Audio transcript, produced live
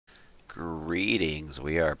Greetings.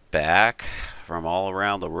 We are back from all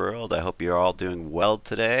around the world. I hope you're all doing well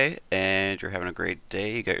today and you're having a great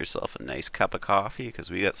day. You got yourself a nice cup of coffee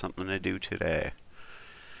because we got something to do today.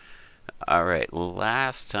 Alright,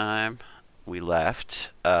 last time we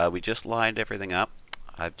left, we just lined everything up.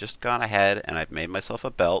 I've just gone ahead and I've made myself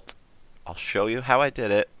a belt. I'll show you how I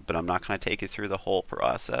did it, but I'm not going to take you through the whole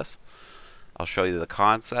process. I'll show you the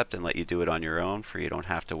concept and let you do it on your own, for you don't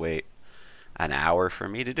have to wait an hour for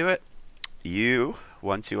me to do it.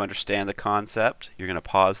 Once you understand the concept, you're going to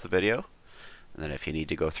pause the video, and then if you need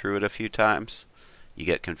to go through it a few times, you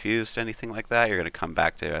get confused, anything like that, you're going to come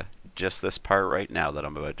back to just this part right now that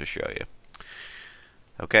I'm about to show you.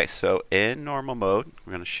 Okay, so in normal mode,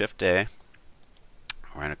 we're going to Shift A,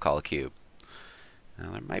 we're going to call a cube.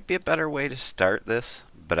 Now there might be a better way to start this,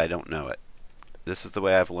 but I don't know it. This is the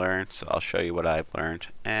way I've learned, so I'll show you what I've learned,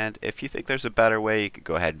 and if you think there's a better way, you could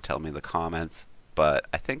go ahead and tell me in the comments. But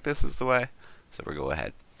I think this is the way, so we'll go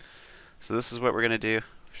ahead. So this is what we're going to do.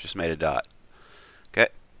 We've just made a dot. Okay,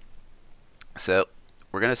 so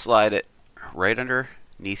we're going to slide it right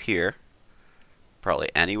underneath here, probably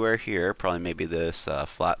anywhere here, probably maybe this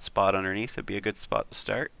flat spot underneath would be a good spot to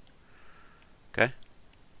start. Okay,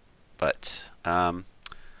 but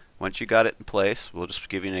once you got it in place, we'll just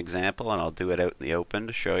give you an example, and I'll do it out in the open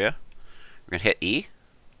to show you. We're going to hit E.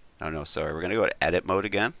 No, sorry, we're going to go to edit mode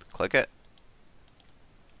again, click it.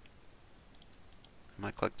 I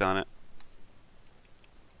clicked on it.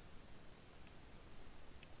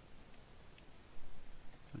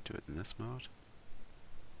 I'll do it in this mode.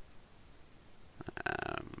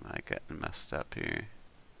 I getting messed up here.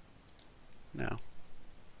 No.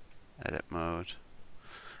 Edit mode.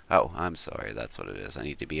 Oh, I'm sorry. That's what it is. I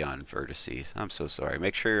need to be on vertices. I'm so sorry.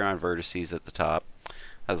 Make sure you're on vertices at the top.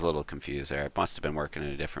 I was a little confused there. I must have been working in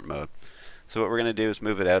a different mode. So what we're going to do is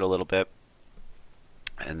move it out a little bit.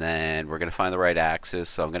 And then we're going to find the right axis.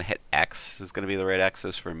 So I'm going to hit X is going to be the right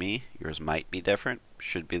axis for me. Yours might be different.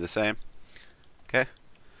 Should be the same. Okay.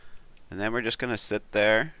 And then we're just going to sit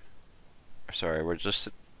there. Sorry, we're just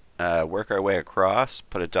work our way across.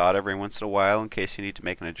 Put a dot every once in a while in case you need to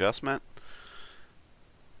make an adjustment.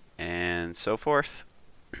 And so forth.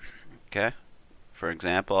 Okay. For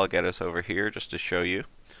example, I'll get us over here just to show you.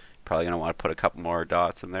 Probably going to want to put a couple more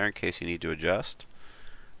dots in there in case you need to adjust.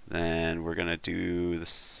 Then we're going to do the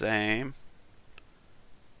same,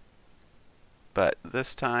 but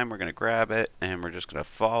this time we're going to grab it and we're just going to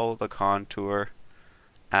follow the contour,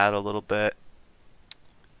 add a little bit,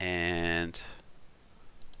 and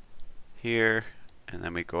here, and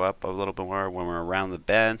then we go up a little bit more. When we're around the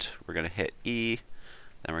bend, we're going to hit E,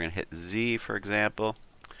 then we're going to hit Z, for example,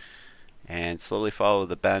 and slowly follow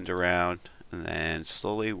the bend around, and then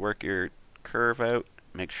slowly work your curve out.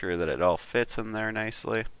 Make sure that it all fits in there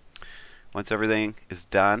nicely. Once everything is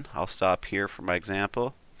done, I'll stop here for my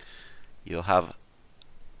example. You'll have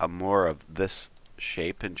a more of this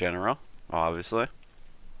shape in general, obviously.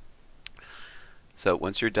 So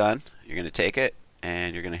once you're done, you're going to take it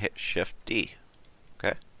and you're going to hit Shift D.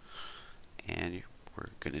 Okay? And we're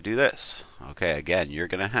going to do this. Okay, again, you're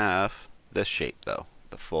going to have this shape though,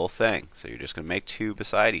 the full thing. So you're just going to make two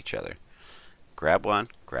beside each other. Grab one,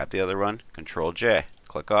 grab the other one, Control J.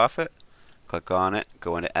 Click off it, click on it,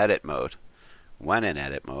 go into edit mode. When in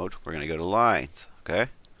edit mode, we're going to go to lines, okay?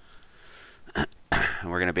 And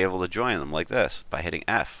we're going to be able to join them like this by hitting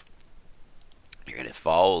F. You're going to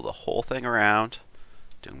follow the whole thing around,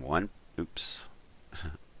 doing one, oops. So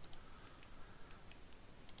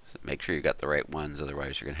make sure you got the right ones,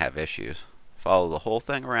 otherwise you're going to have issues. Follow the whole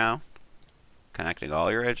thing around, connecting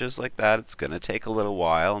all your edges like that. It's going to take a little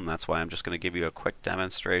while, and that's why I'm just going to give you a quick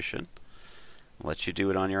demonstration. Let you do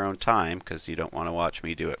it on your own time, because you don't want to watch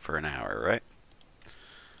me do it for an hour, right?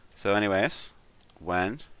 So anyways,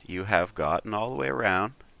 when you have gotten all the way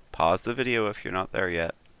around, pause the video if you're not there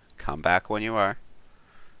yet. Come back when you are.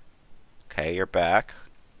 Okay, you're back.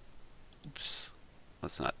 Oops.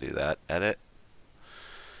 Let's not do that. Edit.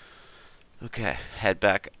 Okay, head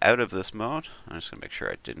back out of this mode. I'm just going to make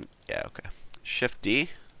sure I didn't. Yeah, okay. Shift D.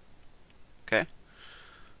 Okay.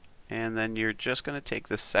 And then you're just going to take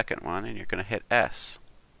the second one and you're going to hit S.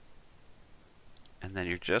 And then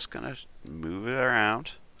you're just going to move it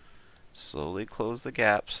around. Slowly close the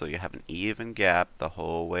gap so you have an even gap the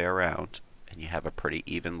whole way around. And you have a pretty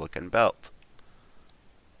even looking belt.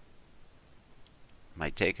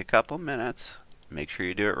 Might take a couple minutes. Make sure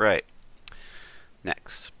you do it right.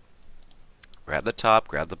 Next. Grab the top,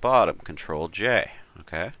 grab the bottom. Control J.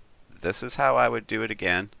 Okay? This is how I would do it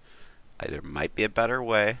again. There might be a better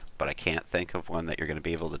way, but I can't think of one that you're going to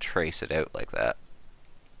be able to trace it out like that.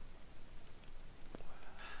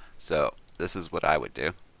 So this is what I would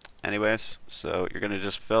do. anyways. So you're going to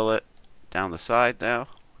just fill it down the side now,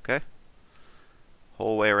 okay?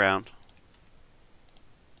 Whole way around.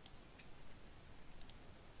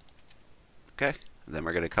 Okay, and then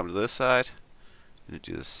we're going to come to this side. Going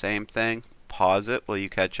to do the same thing. Pause it while you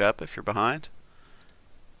catch up if you're behind.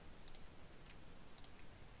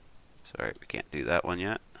 Sorry, we can't do that one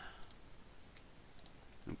yet.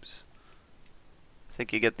 Oops. I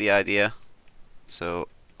think you get the idea. So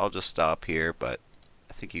I'll just stop here, but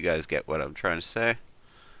I think you guys get what I'm trying to say.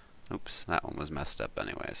 Oops, that one was messed up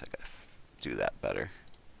anyways. I gotta do that better.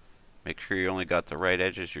 Make sure you only got the right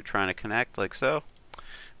edges you're trying to connect, like so.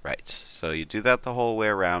 Right, so you do that the whole way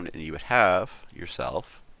around, and you would have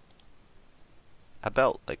yourself a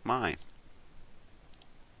belt like mine.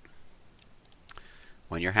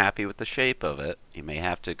 When you're happy with the shape of it, you may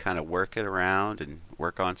have to kind of work it around and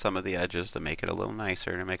work on some of the edges to make it a little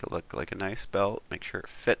nicer, to make it look like a nice belt. Make sure it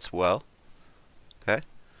fits well. Okay?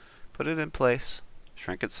 Put it in place.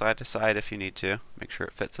 Shrink it side to side if you need to. Make sure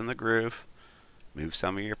it fits in the groove. Move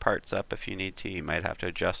some of your parts up if you need to. You might have to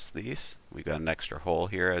adjust these. We got an extra hole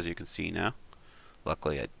here, as you can see now.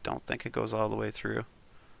 Luckily, I don't think it goes all the way through.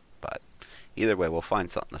 But either way, we'll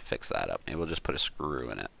find something to fix that up. Maybe we'll just put a screw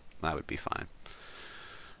in it. That would be fine.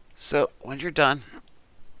 So, when you're done,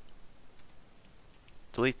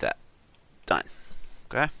 delete that. Done.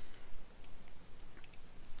 Okay?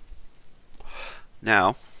 Now,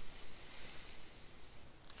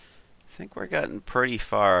 I think we're getting pretty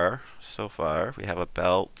far so far. We have a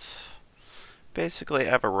belt. Basically,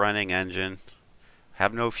 have a running engine.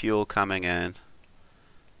 Have no fuel coming in.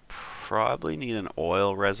 Probably need an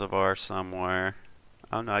oil reservoir somewhere.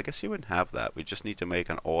 Oh no, I guess you wouldn't have that. We just need to make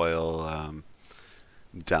an oil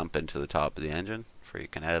dump into the top of the engine where you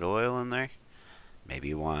can add oil in there. Maybe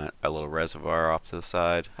you want a little reservoir off to the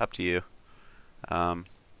side. Up to you.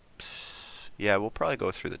 Yeah, we'll probably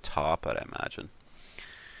go through the top, I'd imagine.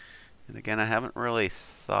 And again, I haven't really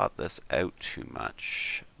thought this out too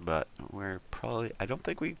much, but we're probably, I don't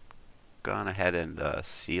think we've gone ahead and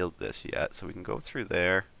sealed this yet, so we can go through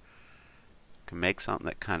there. Can make something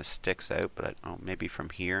that kind of sticks out, but I don't know, maybe from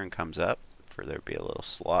here and comes up, for there to be a little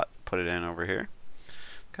slot, put it in over here.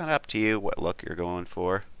 Kind of up to you what look you're going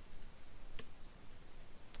for.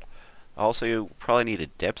 Also, you probably need a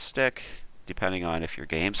dipstick, depending on if your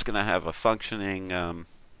game's going to have a functioning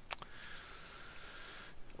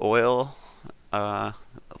oil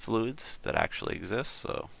fluids that actually exist.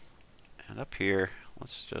 So, and up here,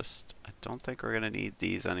 let's just, I don't think we're going to need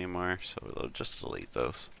these anymore, so we'll just delete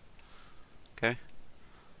those. Okay?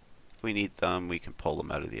 If we need them, we can pull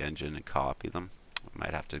them out of the engine and copy them. We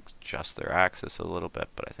might have to adjust their axis a little bit,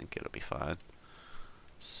 but I think it'll be fine.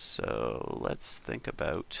 So let's think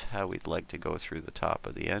about how we'd like to go through the top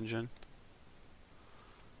of the engine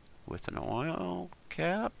with an oil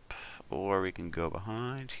cap, or we can go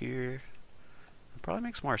behind here. It probably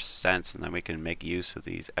makes more sense, and then we can make use of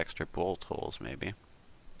these extra bolt holes maybe.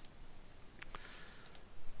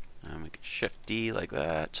 And we can shift D like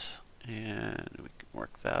that, and we can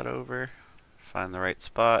work that over, find the right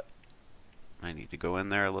spot. I need to go in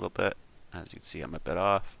there a little bit. As you can see, I'm a bit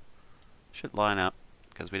off. Should line up,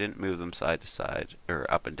 because we didn't move them side to side, or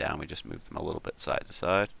up and down, we just moved them a little bit side to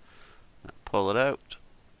side. Now pull it out.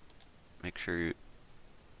 Make sure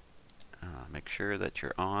that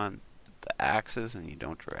you're on the axis and you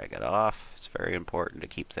don't drag it off. It's very important to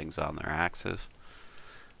keep things on their axis.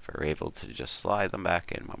 If we're able to just slide them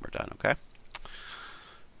back in when we're done, okay?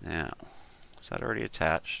 Now, is that already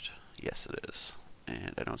attached? Yes, it is.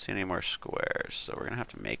 And I don't see any more squares, so we're going to have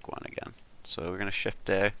to make one again. So we're going to shift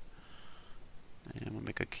A, and we'll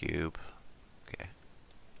make a cube. Okay,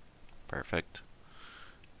 perfect.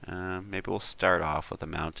 Maybe we'll start off with a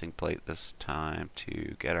mounting plate this time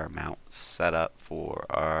to get our mount set up for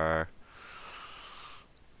our...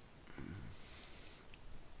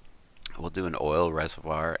 We'll do an oil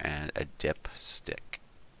reservoir and a dipstick.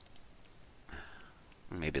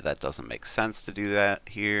 Maybe that doesn't make sense to do that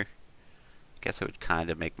here. Guess it would kind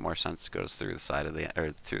of make more sense to go through the side of the,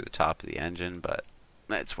 or through the top of the engine, but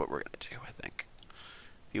that's what we're going to do, I think.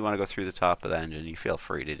 If you want to go through the top of the engine, you feel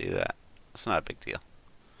free to do that. It's not a big deal.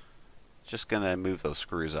 Just going to move those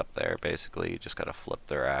screws up there, basically. You just got to flip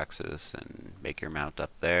their axis and make your mount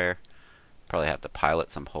up there. Probably have to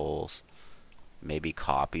pilot some holes. Maybe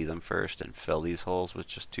copy them first and fill these holes with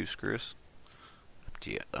just 2 screws. Up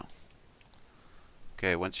to you, though.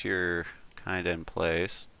 Okay, once you're kind of in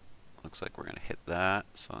place, looks like we're going to hit that,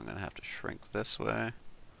 so I'm going to have to shrink this way.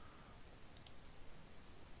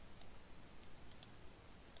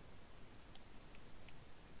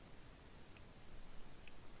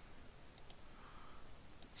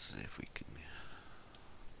 See if we can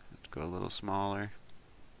go a little smaller.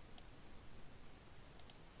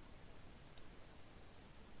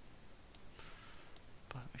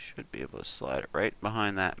 But we should be able to slide it right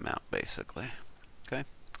behind that mount, basically. Okay.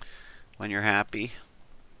 When you're happy,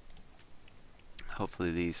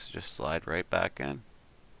 hopefully these just slide right back in.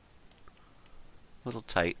 A little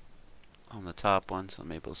tight on the top one, so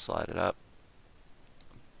I'm able to slide it up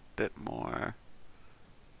a bit more.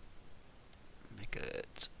 Make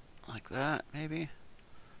it like that, maybe.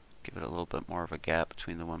 Give it a little bit more of a gap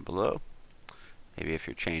between the one below. Maybe if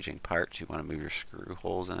you're changing parts, you want to move your screw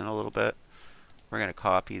holes in a little bit. We're going to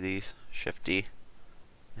copy these, Shift D.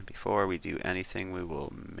 And before we do anything, we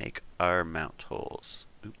will make our mount holes.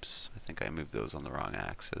 Oops, I think I moved those on the wrong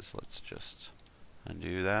axis. Let's just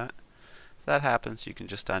undo that. If that happens, you can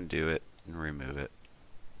just undo it and remove it.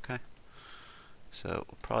 Okay. So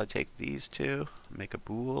we'll probably take these two, make a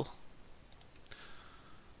bool.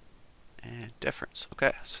 And difference.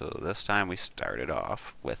 Okay, so this time we started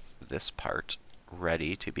off with this part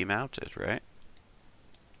ready to be mounted, right?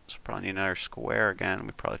 So probably need another square again.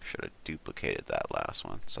 We probably should have duplicated that last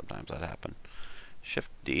one. Sometimes that happens.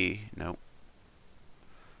 Shift D, nope.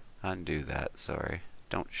 Undo that, sorry.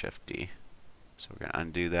 Don't Shift D. So we're going to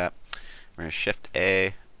undo that. We're going to Shift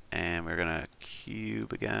A, and we're going to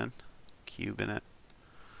cube again. Cube in it.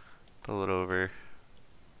 Pull it over.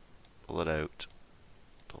 Pull it out.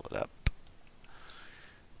 Pull it up.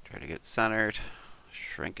 Try to get it centered.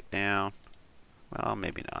 Shrink it down. Well,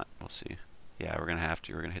 maybe not. We'll see. Yeah, we're going to have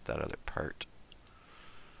to. We're going to hit that other part.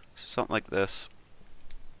 So something like this.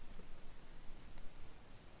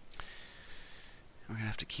 We're going to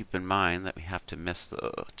have to keep in mind that we have to miss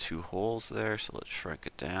the two holes there, so let's shrink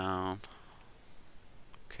it down.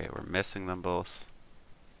 Okay, we're missing them both.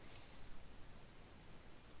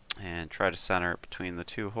 And try to center it between the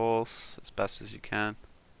two holes as best as you can.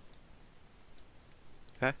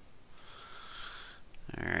 Okay.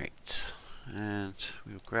 Alright. And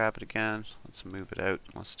we'll grab it again. Let's move it out.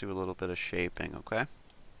 Let's do a little bit of shaping, okay?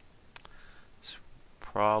 It's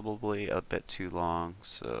probably a bit too long,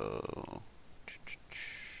 so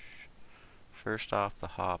first off the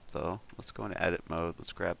hop though, let's go into edit mode.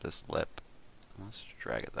 Let's grab this lip. Let's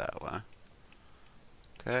drag it that way.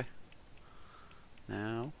 Okay.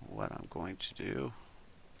 Now what I'm going to do,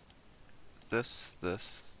 this, and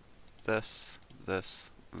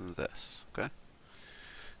this, okay?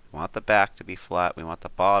 We want the back to be flat, we want the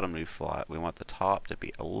bottom to be flat, we want the top to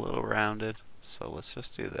be a little rounded. So let's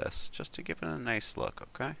just do this, just to give it a nice look,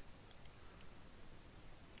 okay?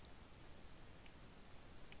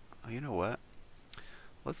 Oh, you know what?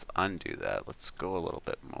 Let's undo that. Let's go a little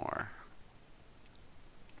bit more.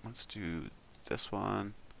 Let's do this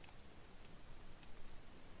one.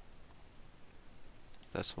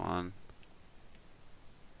 This one.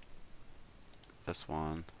 This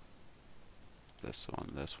one. This one,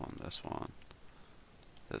 this one, this one.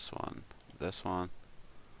 This one, this one.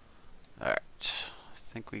 Alright.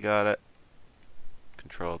 I think we got it.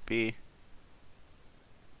 Control B.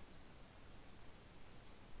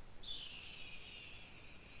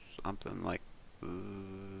 Something like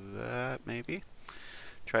that, maybe.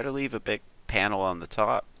 Try to leave a big panel on the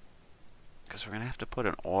top, because we're gonna have to put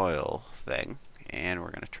an oil thing, and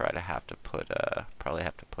we're gonna have to put probably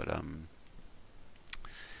have to put a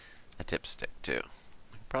dipstick too.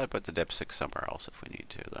 We can probably put the dipstick somewhere else if we need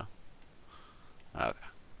to, though. Okay,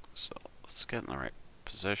 so let's get in the right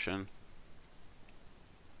position.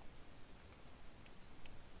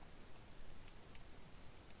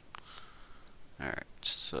 Alright,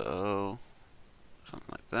 so something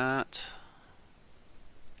like that.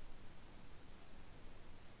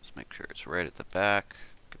 Let's make sure it's right at the back.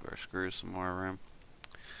 Give our screws some more room.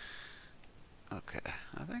 Okay,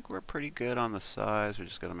 I think we're pretty good on the size. We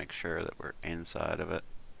just got to make sure that we're inside of it.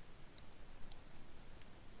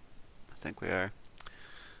 I think we are.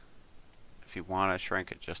 If you want to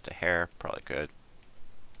shrink it just a hair, probably could.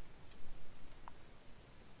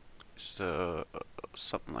 So,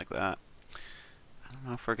 something like that. I don't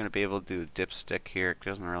know if we're going to be able to do a dipstick here. It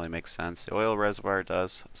doesn't really make sense. The oil reservoir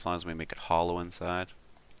does, as long as we make it hollow inside.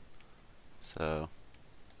 So,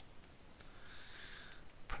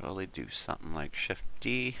 probably do something like Shift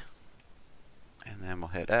D, and then we'll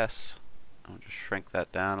hit S. And we'll just shrink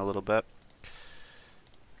that down a little bit.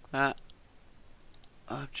 Like that.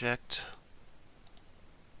 Object.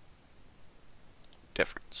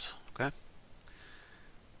 Difference. Okay.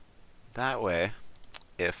 That way,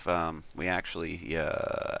 if we actually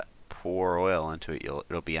pour oil into it,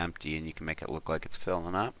 it'll be empty, and you can make it look like it's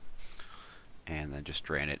filling up. And then just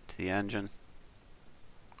drain it to the engine.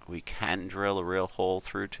 We can drill a real hole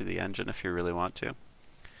through to the engine if you really want to.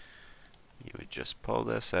 you would just pull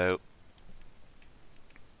this out,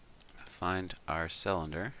 find our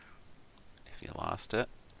cylinder. If you lost it,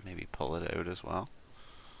 maybe pull it out as well.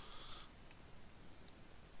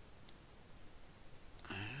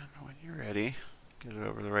 And when you're ready, get it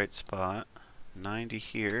over the right spot. 90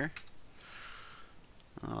 here.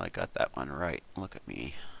 Oh, I got that one right. Look at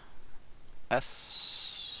me.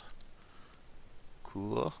 S.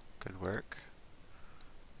 Cool. Good work.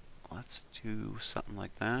 Let's do something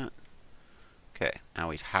like that. Okay, now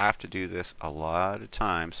we have to do this a lot of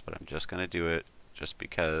times, but I'm just going to do it just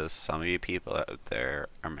because some of you people out there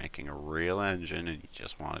are making a real engine and you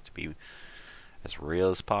just want it to be as real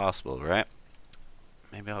as possible, right?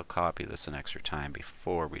 Maybe I'll copy this an extra time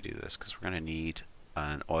before we do this, because we're going to need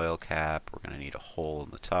an oil cap, we're going to need a hole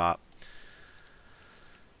in the top.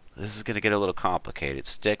 This is going to get a little complicated.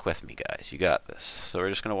 Stick with me, guys. You got this. So we're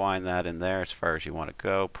just going to wind that in there as far as you want to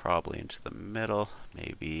go, probably into the middle.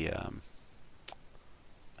 Maybe, I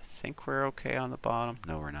think we're okay on the bottom.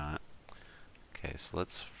 No, we're not. Okay, so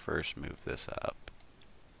let's first move this up.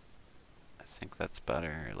 I think that's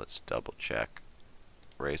better. Let's double check.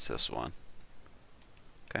 Erase this one.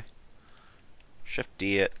 Okay. Shift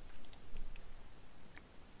D it.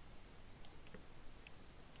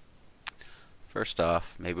 First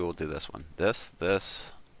off, maybe we'll do this one. This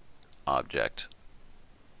object,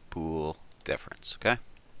 bool difference, okay?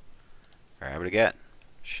 Grab it again.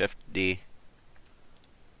 Shift D.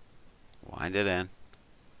 Wind it in.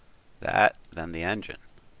 That, then the engine.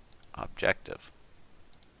 Objective.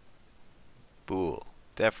 Bool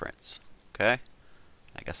difference, okay?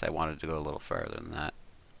 I guess I wanted to go a little farther than that.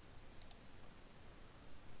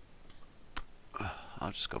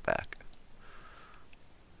 I'll just go back.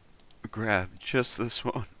 Grab just this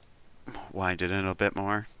one. Wind it in a bit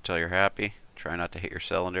more until you're happy. Try not to hit your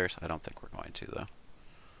cylinders. I don't think we're going to, though.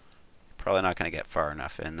 You're probably not going to get far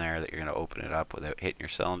enough in there that you're going to open it up without hitting your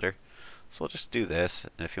cylinder. So we'll just do this,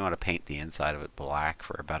 and if you want to paint the inside of it black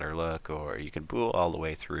for a better look, or you can bool all the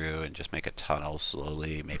way through and just make a tunnel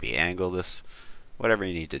slowly, maybe angle this, whatever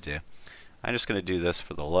you need to do. I'm just going to do this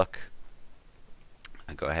for the look.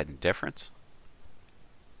 And go ahead and difference.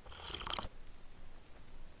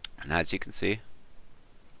 And as you can see,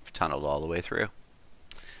 I've tunneled all the way through.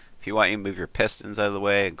 If you want, you can move your pistons out of the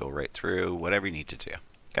way and go right through, whatever you need to do.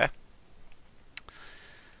 Okay?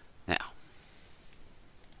 Now,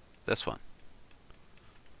 this one.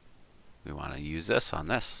 We want to use this on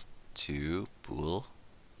this to bool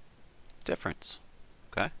difference.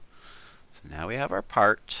 Okay? So now we have our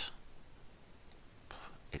part.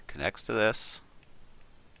 It connects to this.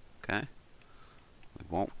 Okay? We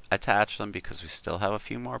won't attach them because we still have a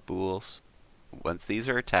few more bools. Once these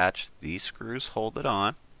are attached, these screws hold it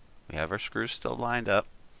on. We have our screws still lined up.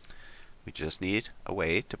 We just need a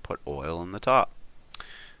way to put oil in the top.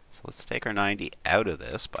 So let's take our 90 out of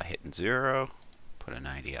this by hitting 0. Put a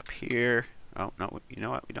 90 up here. Oh, no, you know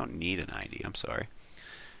what? We don't need a 90. I'm sorry.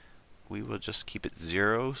 We will just keep it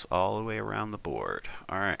zeros all the way around the board.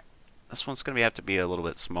 Alright. This one's going to have to be a little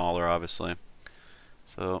bit smaller, obviously.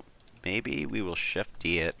 So maybe we will Shift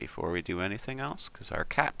D it before we do anything else, because our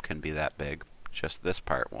cap can be that big. Just this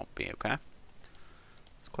part won't be, okay?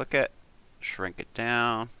 Let's click it, shrink it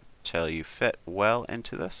down until you fit well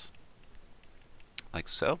into this. Like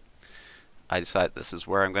so. I decide this is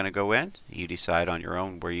where I'm going to go in. You decide on your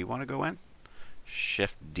own where you want to go in.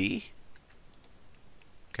 Shift D.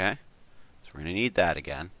 Okay? So we're going to need that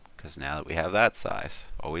again, because now that we have that size,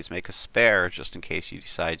 always make a spare just in case you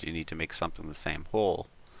decide you need to make something the same hole.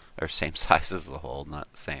 Or same size as the hole,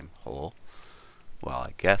 not the same hole. Well,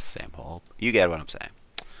 I guess same hole. You get what I'm saying.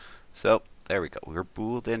 So, there we go. We're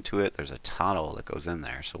booled into it. There's a tunnel that goes in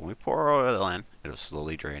there. So when we pour oil in, it'll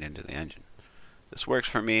slowly drain into the engine. This works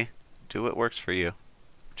for me. Do what works for you.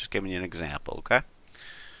 Just giving you an example, okay?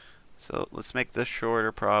 So let's make this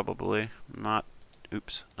shorter probably. Not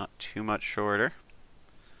too much shorter.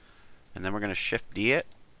 And then we're going to Shift D it.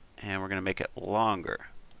 And we're going to make it longer.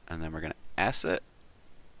 And then we're going to S it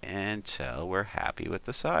until we're happy with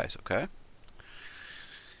the size, okay?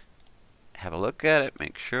 Have a look at it,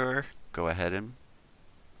 make sure. Go ahead and...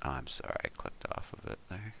 Oh, I'm sorry, I clicked off of it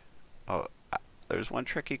there. Oh, there's one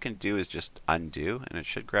trick you can do is just undo, and it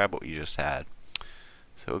should grab what you just had.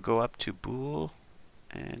 So go up to bool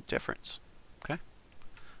and difference, okay?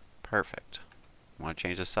 Perfect. Want to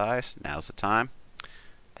change the size? Now's the time.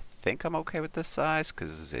 I think I'm okay with this size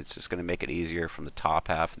because it's just going to make it easier from the top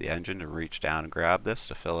half of the engine to reach down and grab this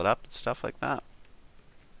to fill it up and stuff like that.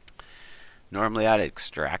 Normally I'd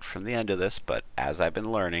extract from the end of this, but as I've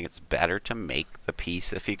been learning, it's better to make the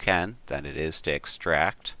piece if you can than it is to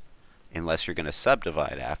extract, unless you're going to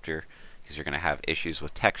subdivide after, because you're going to have issues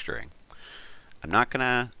with texturing. I'm not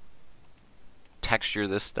gonna texture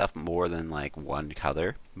this stuff more than like one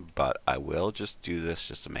color, but I will just do this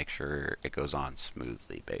just to make sure it goes on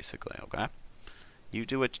smoothly, basically. Okay, you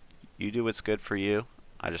do what's good for you.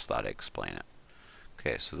 I just thought I'd explain it.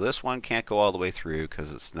 Okay, so this one can't go all the way through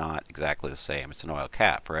because it's not exactly the same. It's an oil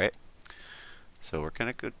cap, right? So we're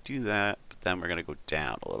gonna go do that, but then we're gonna go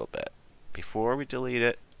down a little bit. Before we delete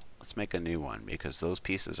it, let's make a new one because those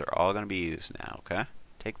pieces are all gonna be used now. Okay,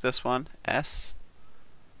 take this one, S.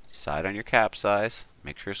 Decide on your cap size.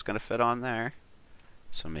 Make sure it's going to fit on there.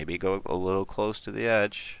 So maybe go a little close to the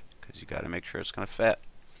edge because you got to make sure it's going to fit.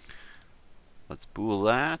 Let's bool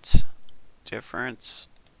that. Difference.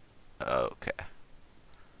 Okay.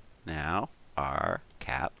 Now our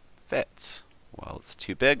cap fits. Well, it's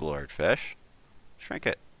too big, Lordfish. Shrink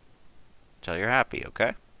it until you're happy,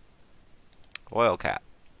 okay? Oil cap.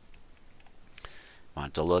 Want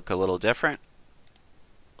it to look a little different?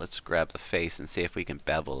 Let's grab the face and see if we can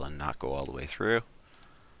bevel and not go all the way through.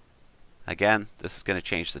 Again, this is going to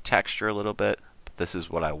change the texture a little bit, but this is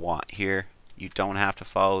what I want here. You don't have to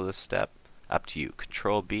follow this step. Up to you.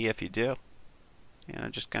 Control B if you do. And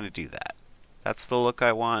I'm just going to do that. That's the look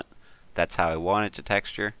I want. That's how I want it to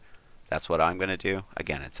texture. That's what I'm going to do.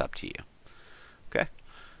 Again, it's up to you. Okay,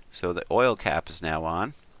 so the oil cap is now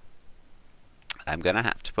on. I'm going to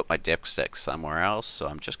have to put my dipstick somewhere else, so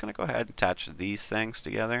I'm just going to go ahead and attach these things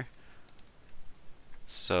together.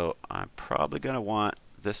 So I'm probably going to want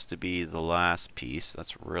this to be the last piece.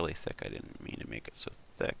 That's really thick. I didn't mean to make it so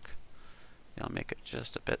thick. I'll make it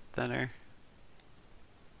just a bit thinner.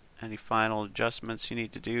 Any final adjustments you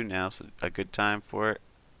need to do? Now's a good time for it.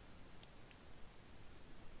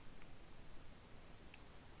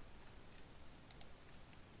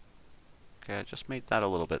 Okay, I just made that a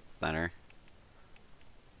little bit thinner.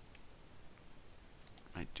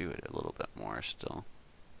 Might do it a little bit more still.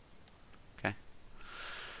 Okay.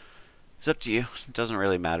 It's up to you. It doesn't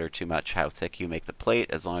really matter too much how thick you make the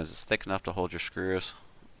plate as long as it's thick enough to hold your screws.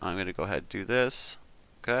 I'm going to go ahead and do this.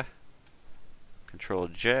 Okay. Control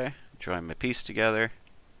J. Join my piece together.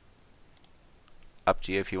 Up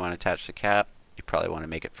to you if you want to attach the cap. You probably want to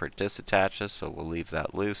make it for it disattaches, so we'll leave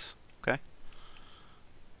that loose. Okay.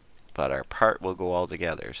 But our part will go all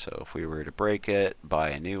together. So if we were to break it, buy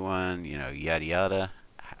a new one, you know, yada yada,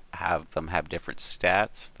 have them have different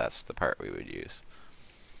stats, that's the part we would use.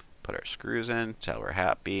 Put our screws in until we're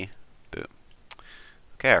happy. Boom.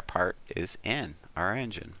 Okay, our part is in our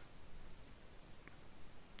engine.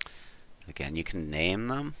 Again, you can name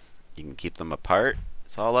them. You can keep them apart.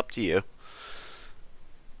 It's all up to you.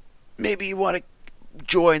 Maybe you want to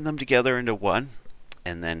join them together into one,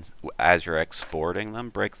 and then as you're exporting them,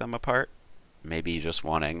 break them apart. Maybe you just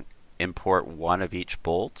want to import one of each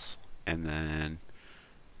bolts, and then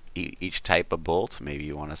each type of bolt. Maybe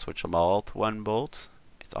you want to switch them all to one bolt.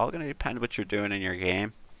 It's all going to depend what you're doing in your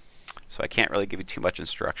game. So I can't really give you too much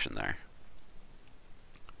instruction there.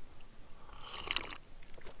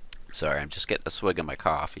 Sorry, I'm just getting a swig of my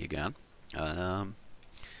coffee again.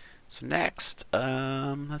 So next,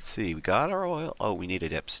 let's see, we got our oil. Oh, we need a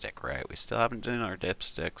dipstick, right? We still haven't done our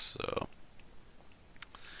dipstick, so.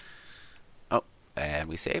 Oh, and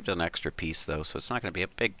we saved an extra piece though, so it's not going to be a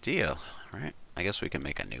big deal, right? I guess we can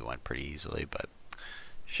make a new one pretty easily, but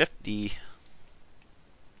Shift D.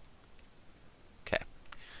 Okay,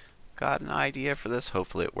 got an idea for this.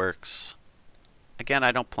 Hopefully it works. Again,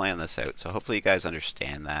 I don't plan this out, so hopefully you guys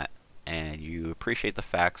understand that. And you appreciate the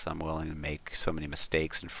facts I'm willing to make so many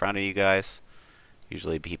mistakes in front of you guys.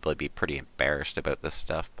 Usually people would be pretty embarrassed about this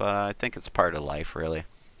stuff, but I think it's part of life, really.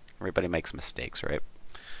 Everybody makes mistakes, right?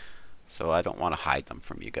 So I don't want to hide them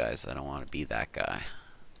from you guys. I don't want to be that guy.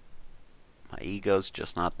 My ego's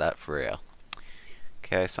just not that for real.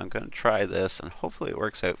 Okay, so I'm going to try this, and hopefully it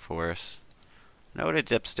works out for us. I know what a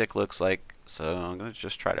dipstick looks like, so I'm going to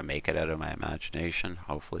just try to make it out of my imagination.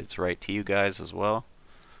 Hopefully it's right to you guys as well.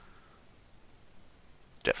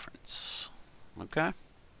 Difference. Okay.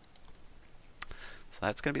 So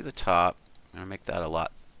that's going to be the top. I'm going to make that a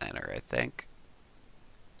lot thinner, I think.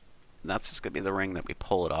 And that's just going to be the ring that we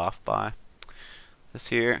pull it off by. This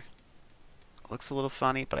here looks a little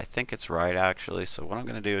funny, but I think it's right actually. So what I'm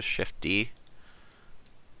going to do is Shift D.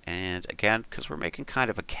 And again, because we're making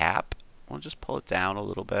kind of a cap, we'll just pull it down a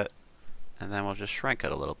little bit. And then we'll just shrink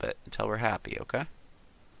it a little bit until we're happy, okay?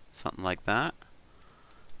 Something like that.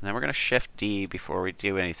 And then we're going to Shift D before we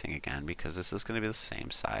do anything again, because this is going to be the same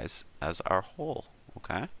size as our hole,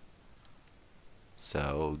 okay?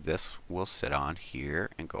 So this will sit on here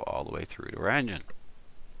and go all the way through to our engine.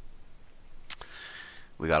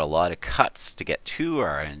 We got a lot of cuts to get to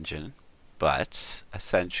our engine, But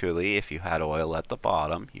essentially, if you had oil at the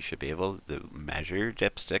bottom, you should be able to measure your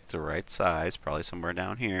dipstick the right size, probably somewhere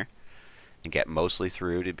down here, and get mostly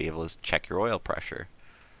through to be able to check your oil pressure.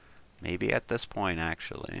 Maybe at this point,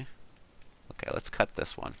 actually. Okay, let's cut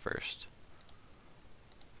this one first.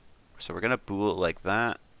 So we're going to bool it like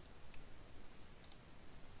that.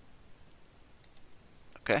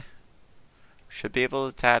 Okay. Should be able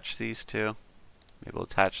to attach these two. Maybe we'll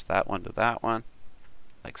attach that one to that one.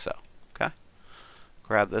 Like so. Okay.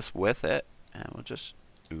 Grab this with it, and we'll just...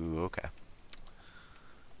 Ooh, okay.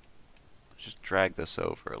 Just drag this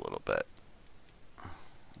over a little bit.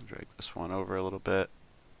 Drag this one over a little bit.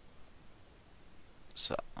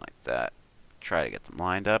 Something like that. Try to get them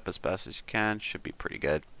lined up as best as you can. Should be pretty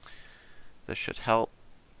good. This should help.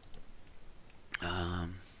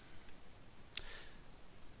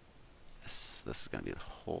 This is going to be the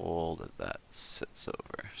hole that sits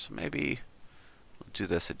over. So maybe we'll do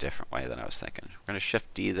this a different way than I was thinking. We're going to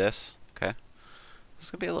Shift D this. Okay. This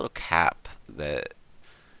is going to be a little cap that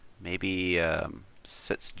maybe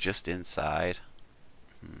sits just inside.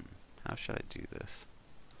 How should I do this?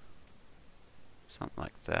 Something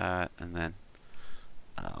like that, and then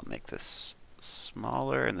I'll make this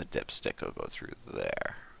smaller, and the dipstick will go through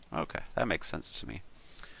there. Okay, that makes sense to me.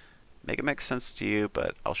 Make it make sense to you,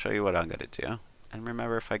 but I'll show you what I'm going to do. And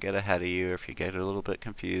remember, if I get ahead of you, if you get a little bit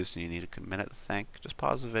confused and you need a minute to think, just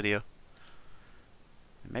pause the video.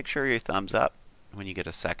 And make sure your thumbs up when you get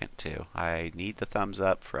a second too. I need the thumbs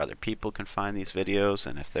up for other people can find these videos,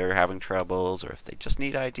 and if they're having troubles or if they just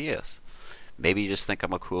need ideas. Maybe you just think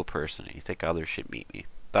I'm a cool person and you think others should meet me.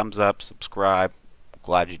 Thumbs up, subscribe. I'm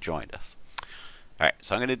glad you joined us. Alright,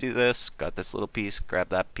 so I'm going to do this. Got this little piece, grab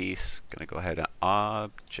that piece. Going to go ahead and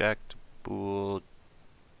object, bool.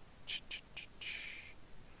 Just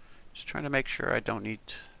trying to make sure I don't need...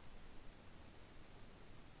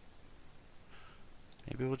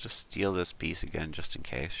 Maybe we'll just steal this piece again just in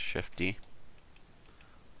case. Shift D.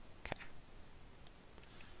 Okay.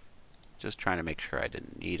 Just trying to make sure I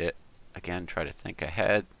didn't need it. Again, try to think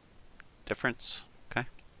ahead. Difference. Okay.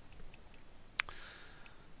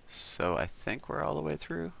 So I think we're all the way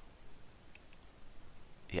through.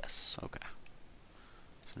 Yes, okay.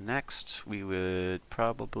 So next we would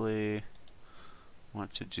probably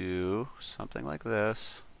want to do something like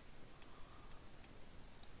this.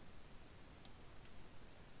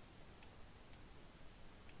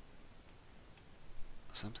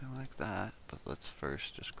 Something like that, but let's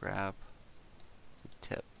first just grab the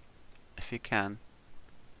tip. If you can,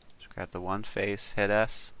 just grab the one face, hit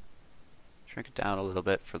S, shrink it down a little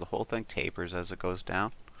bit for the whole thing tapers as it goes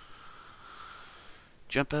down.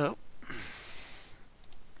 Jump out.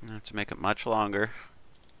 I have to make it much longer.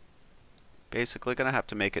 Basically gonna have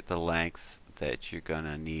to make it the length that you're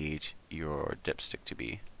gonna need your dipstick to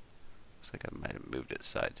be. Looks like I might have moved it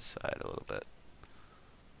side to side a little bit.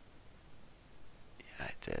 Yeah,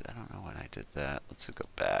 I did. I don't know when I did that. Let's go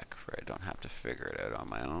back for I don't have to figure it out on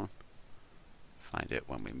my own. Find it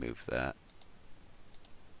when we move that.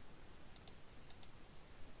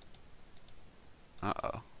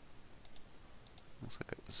 Uh-oh. Looks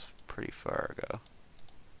like it was pretty far ago.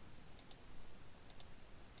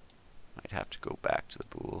 Might have to go back to the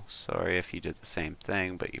bool. Sorry if you did the same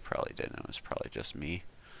thing, but you probably didn't. It was probably just me.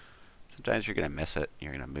 Sometimes you're going to miss it.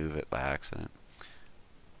 You're going to move it by accident.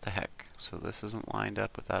 What the heck? So this isn't lined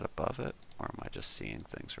up with that above it? Or am I just seeing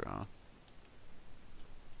things wrong?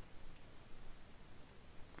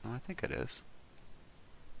 Oh, I think it is.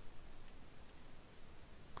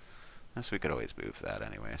 Unless we could always move that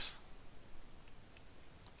anyways.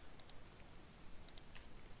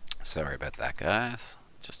 Sorry about that, guys.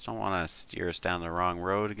 Just don't want to steer us down the wrong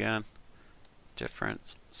road again.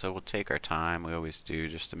 Difference. So we'll take our time. We always do,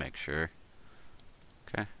 just to make sure.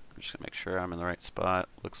 Okay. I'm just going to make sure I'm in the right spot.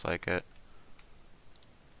 Looks like it.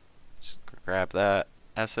 Just grab that.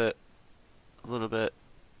 S it. A little bit.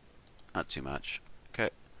 Not too much. Okay.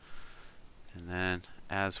 And then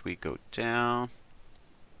as we go down,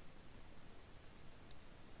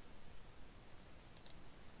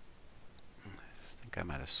 I think I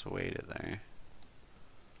might have swayed it there.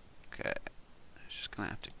 Okay. I'm just going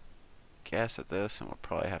to have to guess at this, and we'll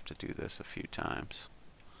probably have to do this a few times.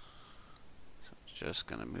 So I'm just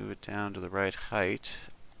going to move it down to the right height,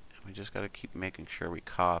 and we just got to keep making sure we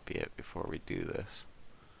copy it before we do this.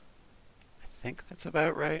 I think that's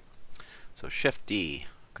about right. So Shift D,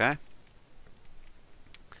 okay?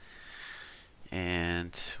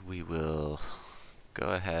 And we will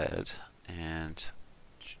go ahead and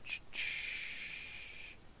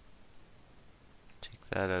take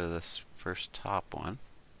that out of this first top one.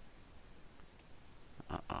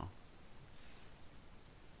 Uh-oh.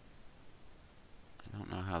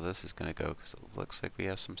 this is going to go, because it looks like we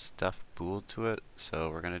have some stuff booled to it. So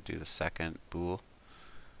we're going to do the second bool.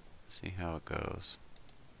 See how it goes.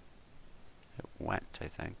 It went, I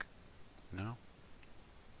think. No?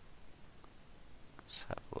 Let's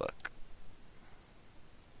have a look.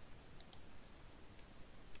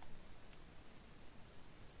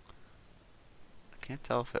 I can't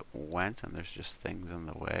tell if it went and there's just things in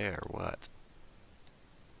the way or what.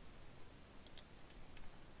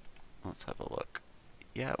 Let's have a look.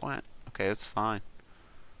 Yeah, it went. Okay, it's fine.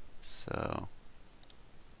 So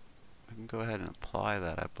we can go ahead and apply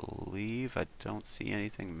that, I believe. I don't see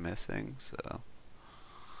anything missing, so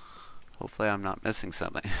hopefully I'm not missing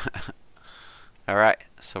something. Alright,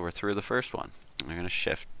 so we're through the first one. We're going to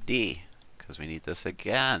shift D, because we need this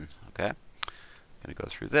again. Okay? I'm going to go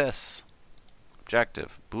through this.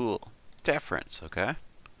 Objective, bool, difference, okay?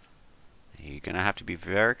 You're going to have to be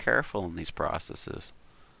very careful in these processes.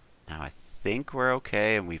 Now I think we're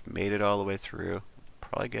okay and we've made it all the way through.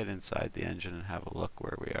 Probably get inside the engine and have a look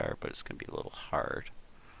where we are, but it's going to be a little hard.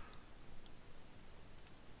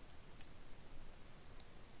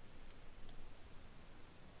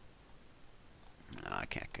 No, I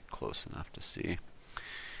can't get close enough to see.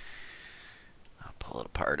 I'll pull it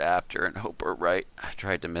apart after and hope we're right. I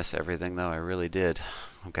tried to miss everything though, I really did.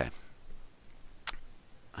 Okay.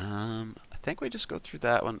 I think we just go through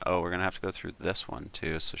that one. Oh, we're going to have to go through this one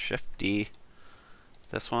too. So shift D.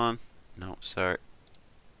 This one. No, sorry.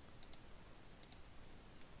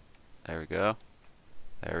 There we go.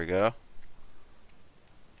 There we go.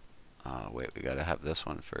 Oh, wait, we got to have this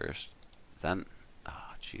one first. Then,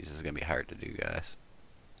 oh, jeez, this is going to be hard to do, guys.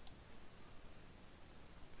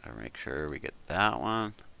 Gotta make sure we get that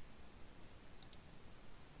one.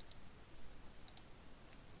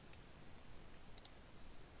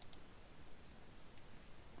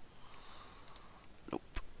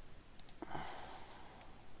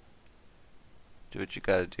 Do what you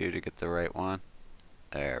gotta do to get the right one.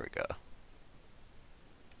 There we go.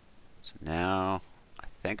 So now, I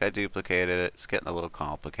think I duplicated it. It's getting a little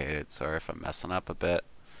complicated. Sorry if I'm messing up a bit.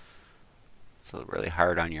 It's really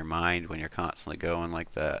hard on your mind when you're constantly going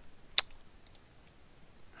like that.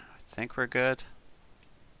 I think we're good.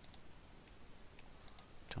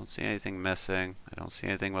 Don't see anything missing. I don't see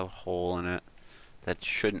anything with a hole in it that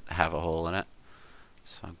shouldn't have a hole in it.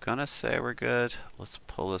 So I'm gonna say we're good. Let's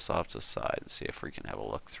pull this off to the side and see if we can have a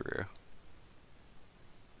look through.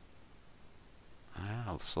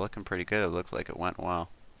 Wow, it's looking pretty good. It looks like it went well.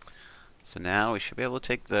 So now we should be able to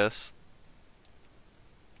take this.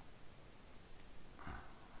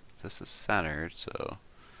 This is centered, so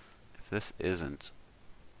if this isn't,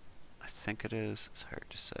 I think it is. It's hard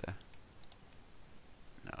to say.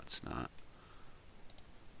 No, it's not.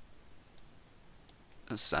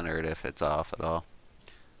 It's centered if it's off at all.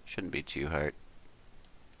 Shouldn't be too hard.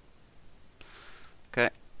 Okay,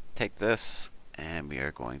 take this, and we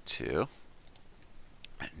are going to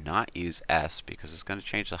not use S because it's going to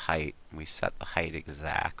change the height. And we set the height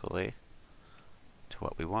exactly to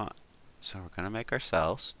what we want. So we're going to make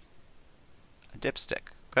ourselves a dipstick.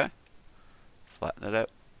 Okay, flatten it out.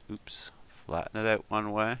 Oops, flatten it out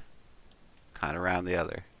one way, kind of round the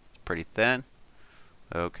other. It's pretty thin.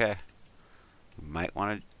 Okay, we might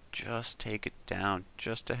want to just take it down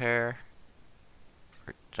just a hair.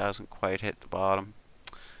 It doesn't quite hit the bottom.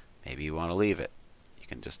 Maybe you want to leave it. You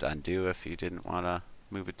can just undo if you didn't want to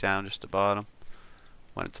move it down just the bottom.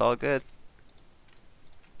 When it's all good,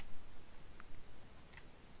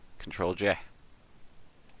 Control J.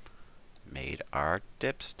 Made our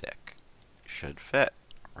dipstick. Should fit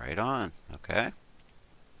right on. Okay.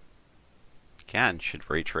 Again, should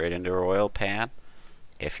reach right into our oil pan.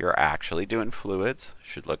 If you're actually doing fluids,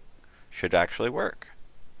 should actually work.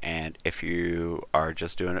 And if you are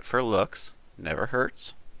just doing it for looks, never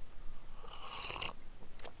hurts.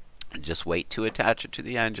 And just wait to attach it to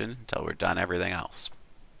the engine until we're done everything else.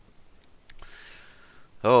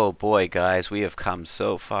 Oh boy, guys, we have come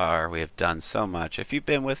so far. We have done so much. If you've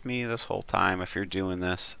been with me this whole time, if you're doing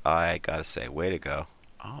this, I gotta say, way to go.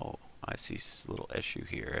 Oh, I see a little issue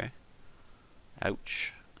here, eh?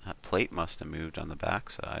 Ouch. That plate must have moved on the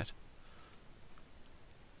backside.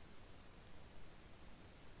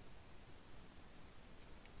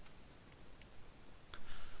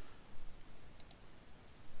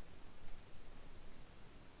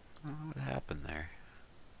 What happened there?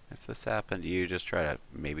 If this happened to you, just try to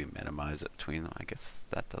maybe minimize it between them. I guess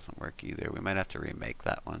that doesn't work either. We might have to remake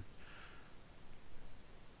that one.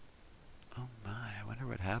 Oh my, I wonder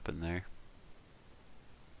what happened there.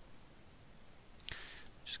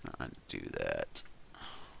 Just gonna undo that.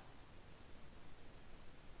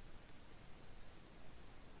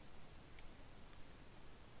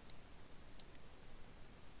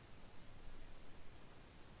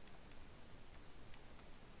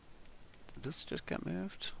 Did this just get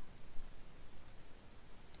moved?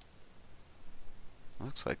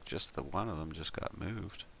 Looks like just the one of them just got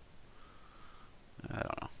moved. I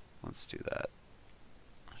don't know. Let's do that.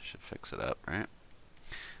 I should fix it up, right?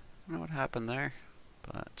 I don't know what happened there,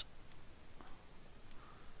 but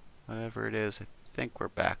whatever it is, I think we're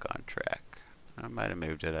back on track. I might have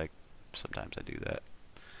moved it. Sometimes I do that.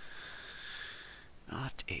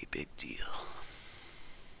 Not a big deal.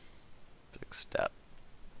 Big step.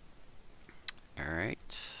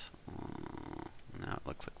 Alright. Now it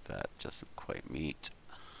looks like that doesn't quite meet.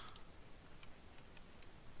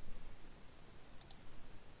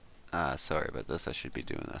 Sorry about this. I should be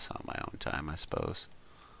doing this on my own time, I suppose.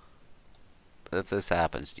 But if this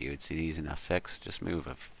happens to you, it's easy enough fix. Just move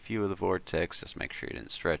a few of the vortex. Just make sure you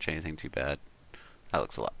didn't stretch anything too bad. That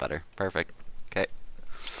looks a lot better. Perfect. Okay.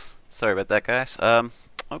 Sorry about that, guys.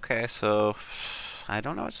 Okay, so I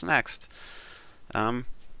don't know what's next.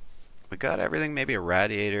 We got everything, maybe a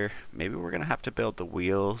radiator. Maybe we're going to have to build the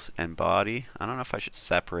wheels and body. I don't know if I should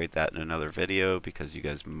separate that in another video because you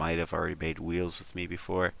guys might have already made wheels with me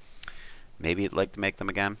before. Maybe you'd like to make them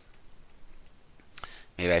again.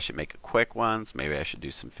 Maybe I should make quick ones. Maybe I should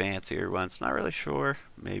do some fancier ones. Not really sure.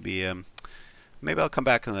 Maybe I'll come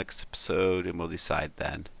back in the next episode and we'll decide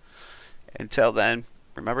then. Until then,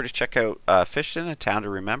 remember to check out Fished in a Town to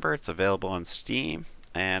Remember. It's available on Steam.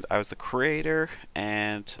 And I was the creator,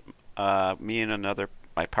 and me and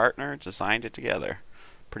my partner designed it together.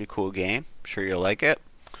 Pretty cool game. I'm sure you'll like it.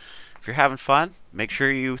 If you're having fun, make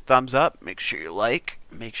sure you thumbs up, make sure you like,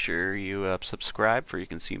 make sure you subscribe so you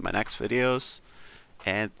can see my next videos.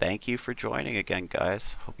 And thank you for joining again,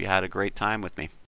 guys. Hope you had a great time with me.